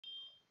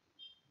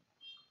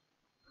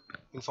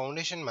In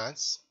foundation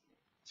maths,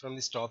 from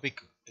this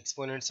topic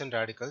exponents and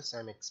radicals,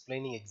 I am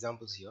explaining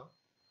examples here.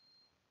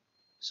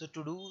 So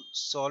to do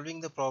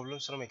solving the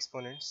problems from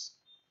exponents,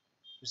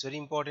 it's very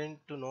important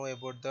to know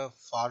about the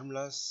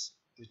formulas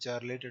which are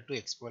related to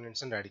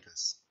exponents and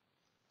radicals.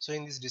 So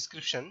in this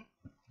description,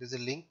 there is a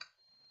link,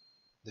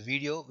 the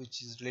video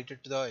which is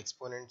related to the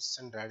exponents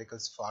and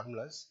radicals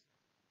formulas.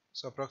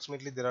 So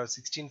approximately there are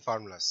 16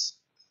 formulas.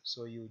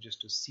 So you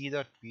just to see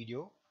that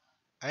video,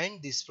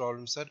 and these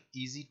problems are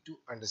easy to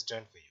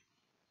understand for you.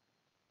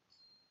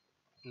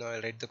 Now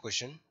I'll write the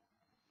question.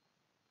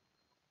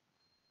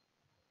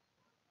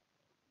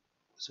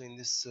 So in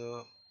this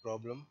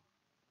problem,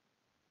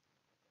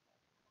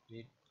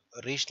 we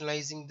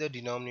rationalizing the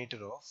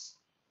denominator of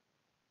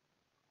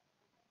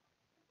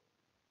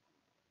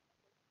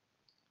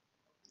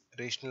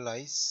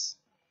rationalize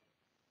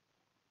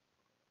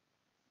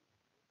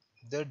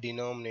the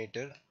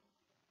denominator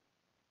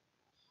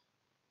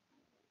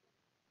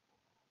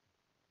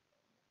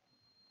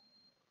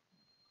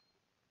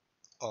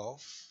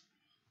of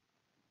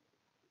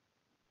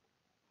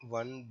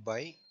 1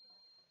 by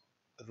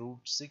root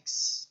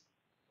 6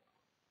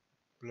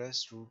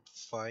 plus root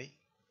 5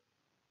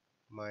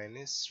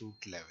 minus root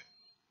 11.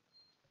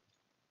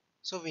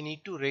 So we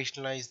need to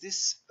rationalize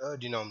this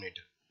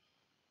denominator.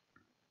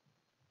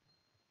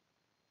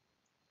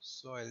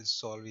 So I'll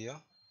solve here.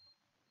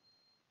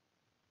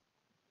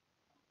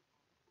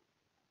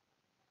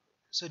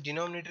 So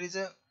denominator is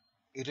a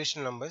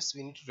irrational numbers,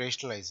 we need to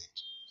rationalize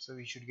it. So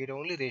we should get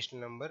only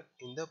rational number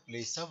in the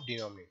place of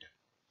denominator.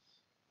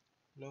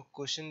 Now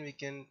question, we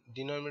can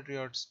denominator we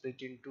have to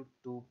split into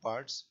two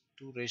parts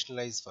to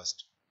rationalize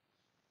first.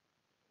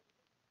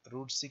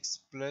 Root 6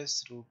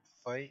 plus root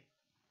 5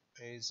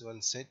 is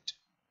one set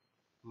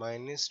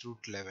minus root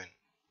 11.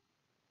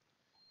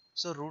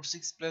 So root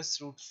 6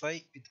 plus root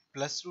 5 with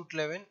plus root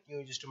 11,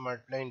 you just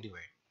multiply and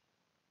divide.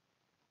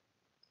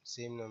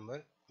 Same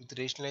number with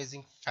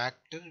rationalizing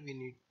factor, we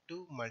need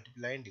to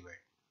multiply and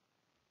divide.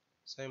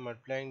 So I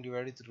multiply and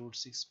divide with root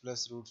 6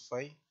 plus root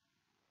 5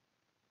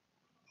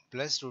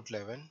 plus root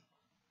 11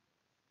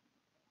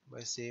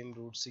 by same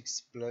root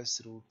 6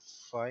 plus root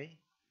 5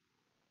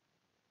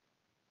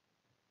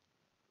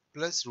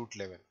 plus root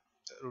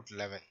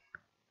 11.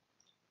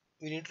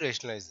 We need to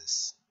rationalize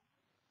this.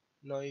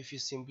 Now if you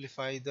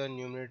simplify the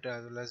numerator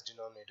as well as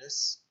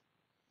denominators,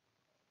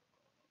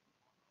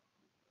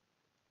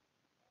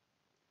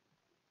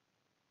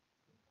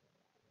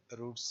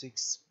 root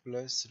 6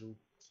 plus root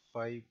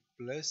 5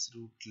 plus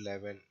root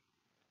 11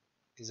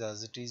 is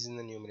as it is in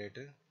the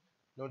numerator.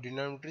 Now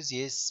denominator is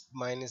a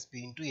minus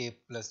b into a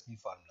plus b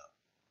formula.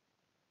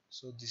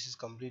 So this is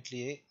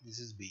completely a, this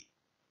is b,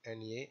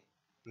 and a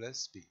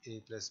plus b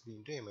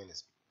into a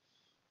minus b.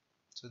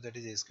 So that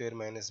is a square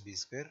minus b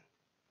square,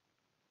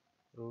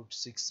 root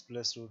 6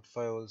 plus root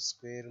 5 whole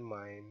square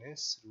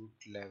minus root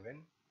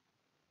 11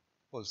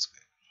 whole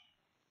square.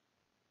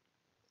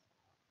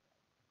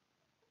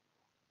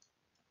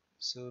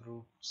 So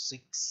root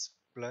 6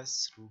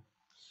 plus root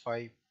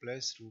 5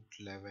 plus root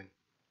 11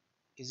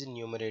 is in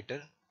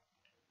numerator.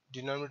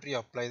 Denominator you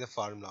apply the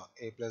formula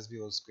a plus b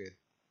whole square,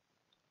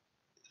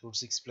 root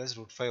 6 plus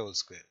root 5 whole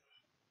square,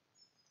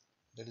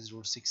 that is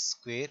root 6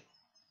 square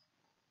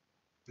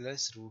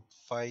plus root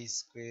 5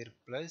 square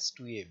plus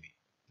 2ab,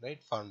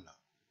 right? Formula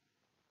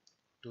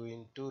 2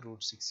 into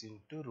root 6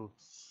 into root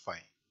 5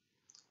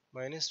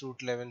 minus root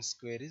 11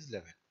 square is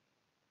 11.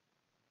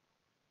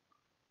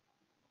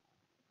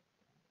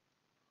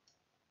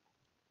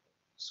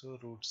 So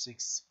root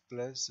 6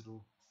 plus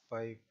root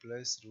 5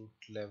 plus root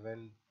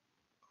 11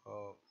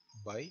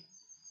 by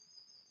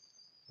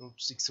root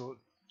 6 whole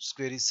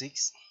square is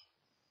 6.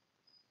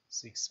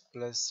 6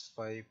 plus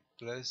 5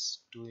 plus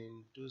 2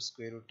 into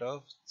square root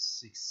of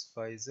 6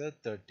 5 is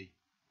 30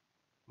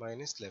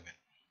 minus 11.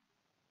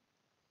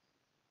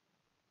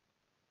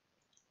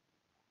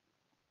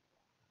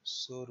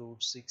 So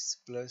root 6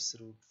 plus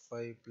root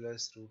 5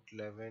 plus root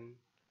 11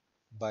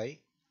 by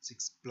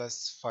 6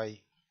 plus 5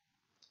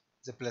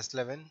 is a plus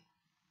 11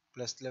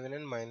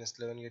 and minus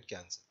 11 get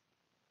cancelled.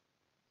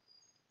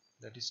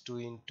 That is 2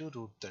 into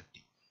root 30.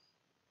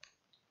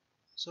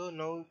 So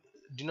now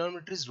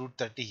denominator is root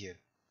 30 here.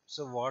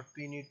 So what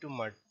we need to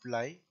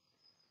multiply,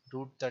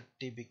 root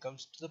 30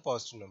 becomes to the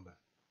positive number.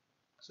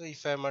 So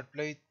if I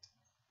multiply with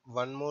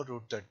one more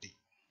root 30,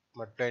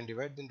 multiply and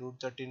divide, then root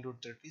 30 into root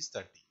 30 is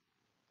 30.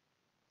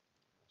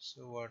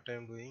 So what I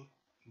am doing,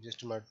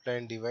 just multiply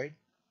and divide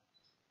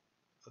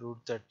root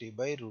 30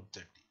 by root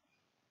 30.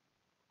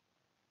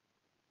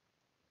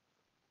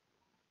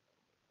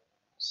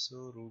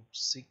 So root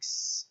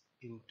 6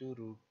 into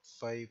root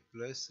 5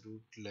 plus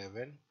root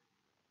 11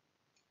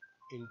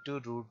 into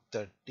root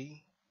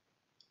 30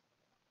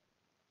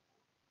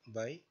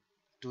 by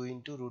 2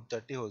 into root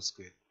 30 whole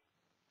square.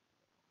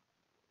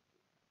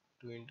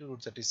 2 into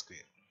root 30 square.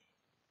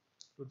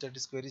 Root 30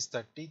 square is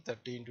 30.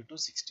 30 into 2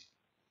 60.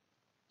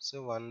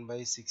 So 1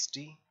 by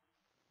 60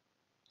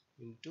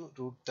 into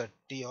root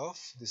 30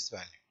 of this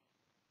value.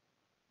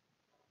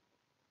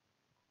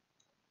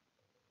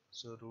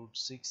 So root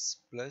 6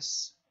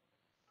 plus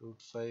root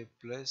 5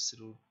 plus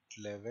root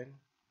 11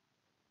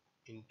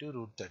 into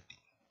root 30.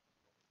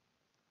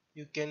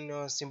 You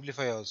can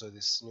simplify also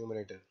this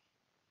numerator.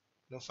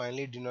 Now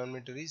finally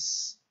denominator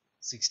is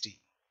 60.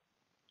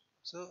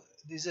 So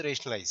this is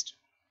rationalized.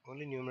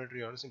 Only numerator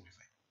you have to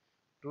simplify.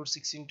 Root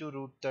 6 into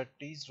root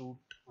 30 is root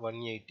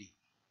 180.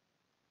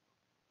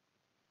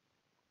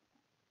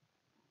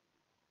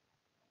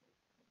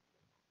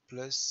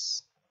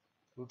 Plus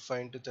root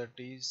 5 into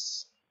 30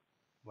 is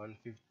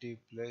 150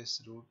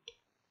 plus root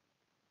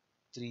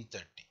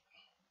 330.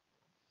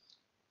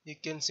 You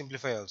can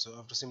simplify also.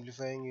 After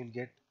simplifying you will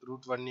get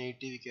root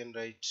 180. We can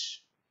write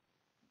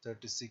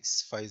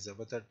 36 5,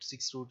 but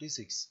 36 root is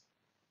 6.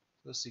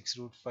 So 6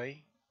 root 5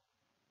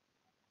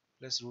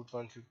 plus root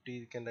 150,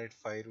 we can write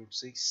 5 root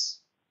 6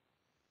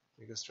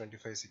 because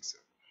 25 6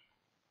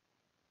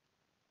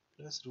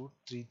 plus root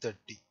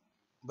 330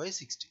 by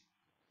 60.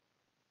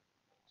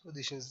 So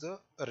this is the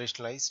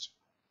rationalized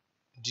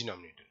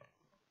denominator.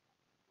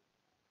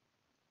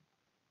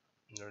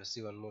 Now let's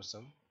see one more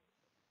sum.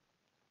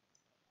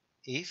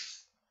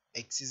 If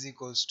x is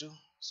equals to,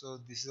 so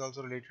this is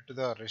also related to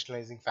the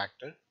rationalizing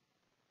factor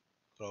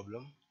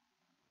problem.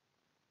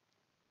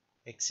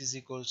 X is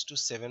equals to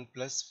 7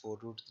 plus 4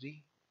 root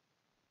 3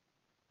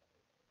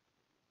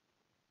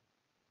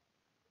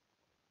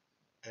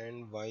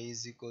 and y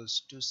is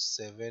equals to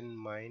 7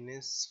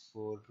 minus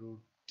 4 root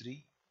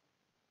 3,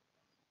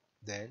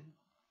 then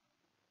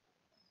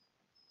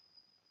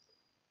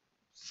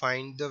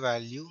find the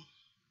value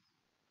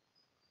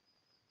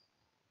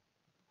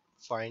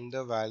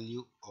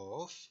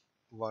of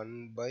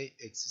 1 by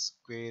x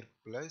square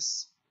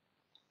plus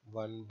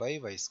 1 by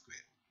y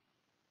square.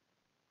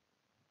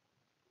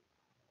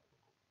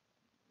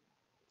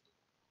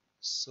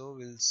 So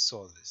we'll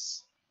solve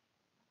this.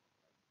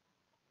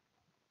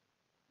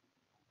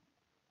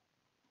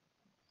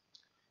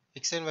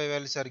 X and y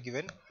values are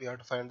given. We have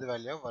to find the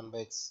value of 1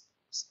 by x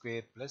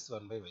square plus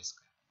 1 by y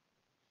square.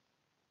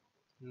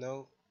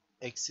 Now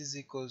x is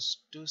equals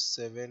to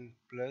 7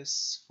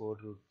 plus 4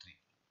 root 3.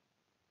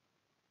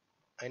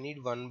 I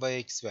need 1 by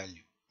x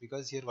value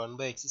because here 1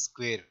 by x is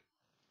square.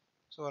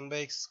 So 1 by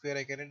x square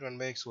I can write 1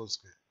 by x whole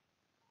square.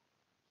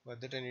 For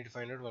that I need to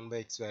find out 1 by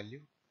x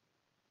value.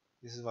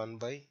 This is 1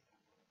 by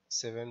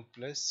 7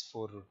 plus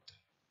 4 root 3.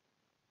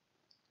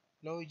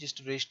 Now we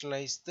just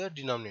rationalize the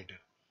denominator.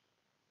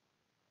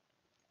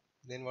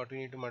 Then what we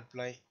need to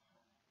multiply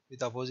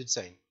with opposite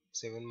sign.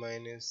 7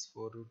 minus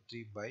 4 root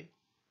 3 by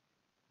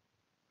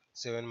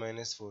 7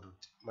 minus 4 root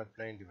 3.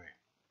 Multiply and divide.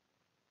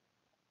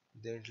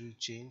 Then it will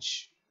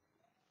change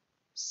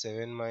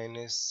 7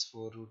 minus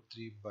 4 root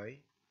 3 by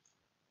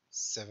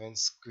 7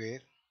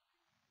 square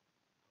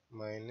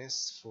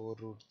minus 4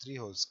 root 3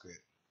 whole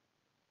square.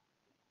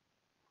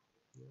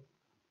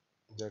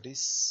 That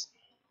is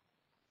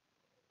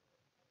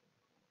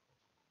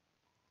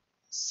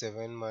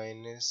 7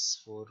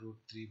 minus 4 root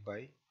 3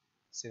 by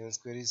 7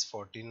 square is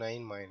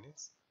 49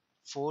 minus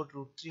 4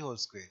 root 3 whole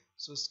square.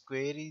 So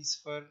square is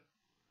for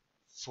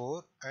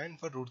 4 and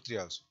for root 3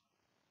 also.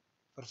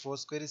 For 4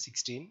 square is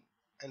 16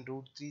 and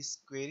root 3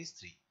 square is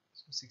 3.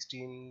 So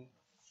 16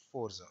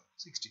 4s are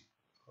 16.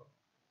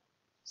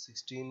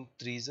 16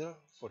 3s are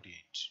 48.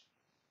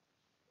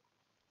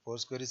 4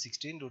 square is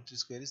 16, root 3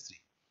 square is 3.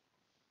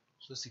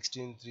 So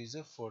 16 3s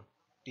are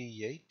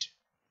 48.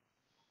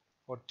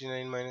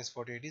 49 minus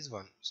 48 is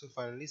 1. So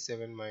finally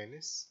 7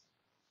 minus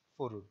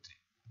 4 root 3.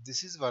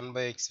 This is 1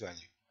 by x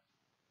value.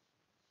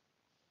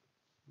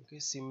 Okay,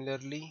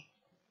 similarly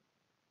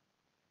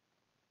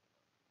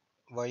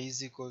y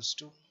is equals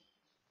to,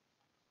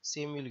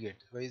 same we'll get,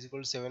 y is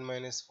equal to 7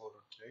 minus 4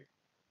 root 3, right?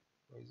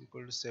 Y is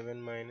equal to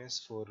 7 minus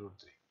 4 root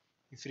 3.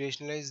 If you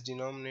rationalize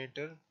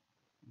denominator,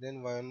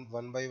 then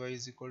 1 by y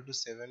is equal to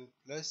 7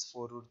 plus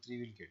 4 root 3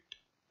 will get,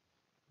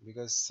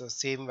 because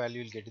same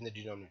value will get in the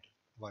denominator,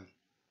 1.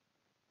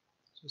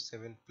 So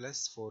 7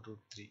 plus 4 root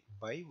 3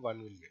 by 1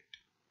 will get.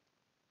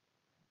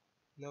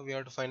 Now we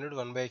have to find out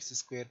 1 by x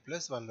square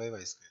plus 1 by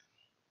y square.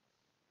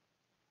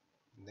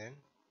 Then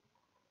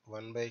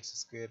 1 by x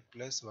square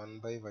plus 1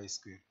 by y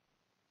square.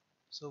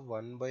 So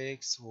 1 by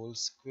x whole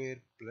square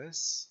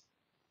plus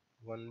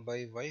 1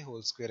 by y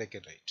whole square I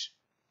can write.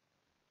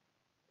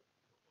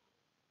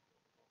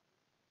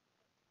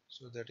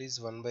 So that is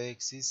 1 by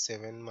x is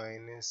 7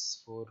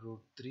 minus 4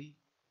 root 3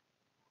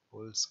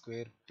 whole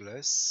square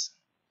plus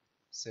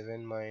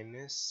 7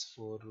 minus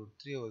 4 root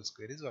 3 whole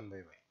square is 1 by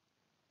y.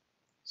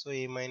 So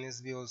a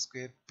minus b whole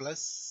square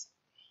plus,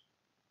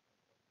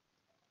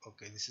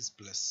 okay, this is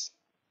plus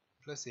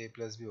a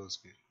plus b whole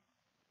square.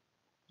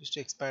 Just to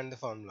expand the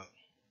formula,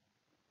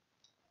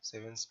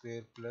 7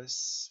 square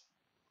plus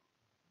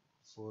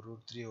 4 root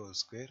 3 whole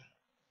square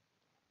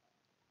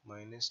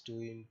minus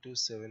 2 into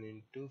 7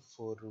 into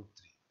 4 root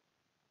 3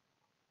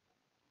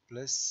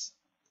 plus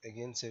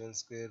again 7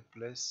 square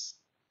plus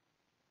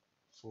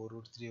 4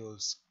 root 3 whole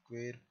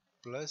square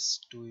plus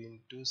 2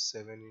 into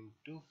 7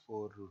 into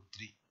 4 root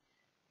 3,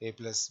 a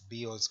plus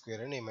b whole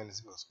square and a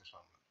minus b whole square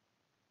formula.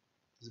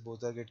 These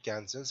both are get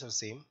cancelled, so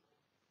same.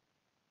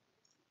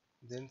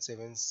 Then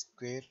 7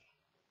 square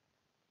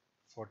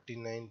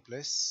 49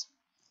 plus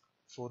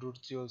 4 root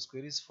 3 whole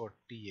square is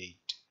 48,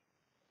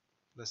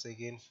 plus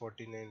again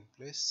 49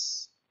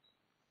 plus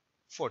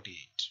 48.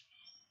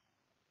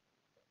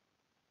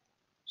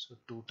 So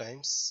 2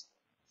 times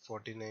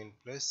 49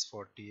 plus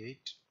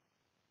 48,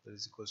 that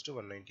is equals to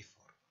 194,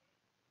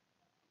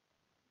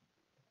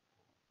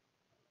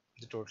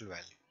 the total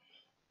value.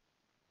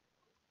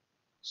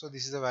 So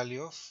this is the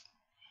value of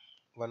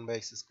 1 by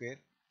x square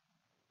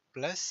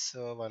plus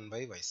 1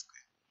 by y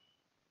square.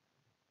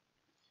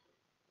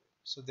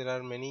 So there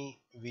are many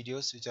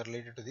videos which are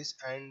related to this,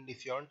 and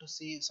if you want to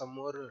see some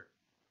more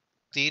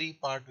theory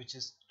part which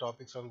is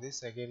topic from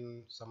this,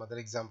 again some other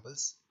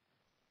examples,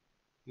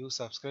 you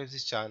subscribe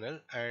this channel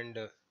and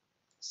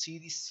see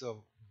this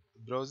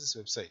browse this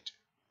website.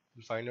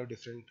 You'll find out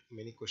different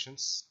many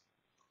questions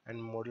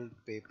and model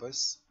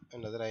papers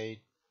and other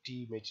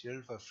IT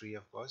material for free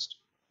of cost.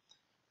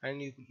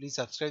 And you please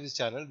subscribe this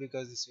channel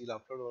because this will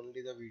upload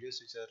only the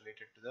videos which are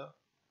related to the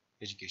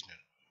educational.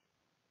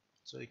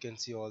 So you can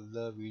see all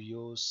the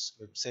videos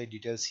website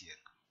details here.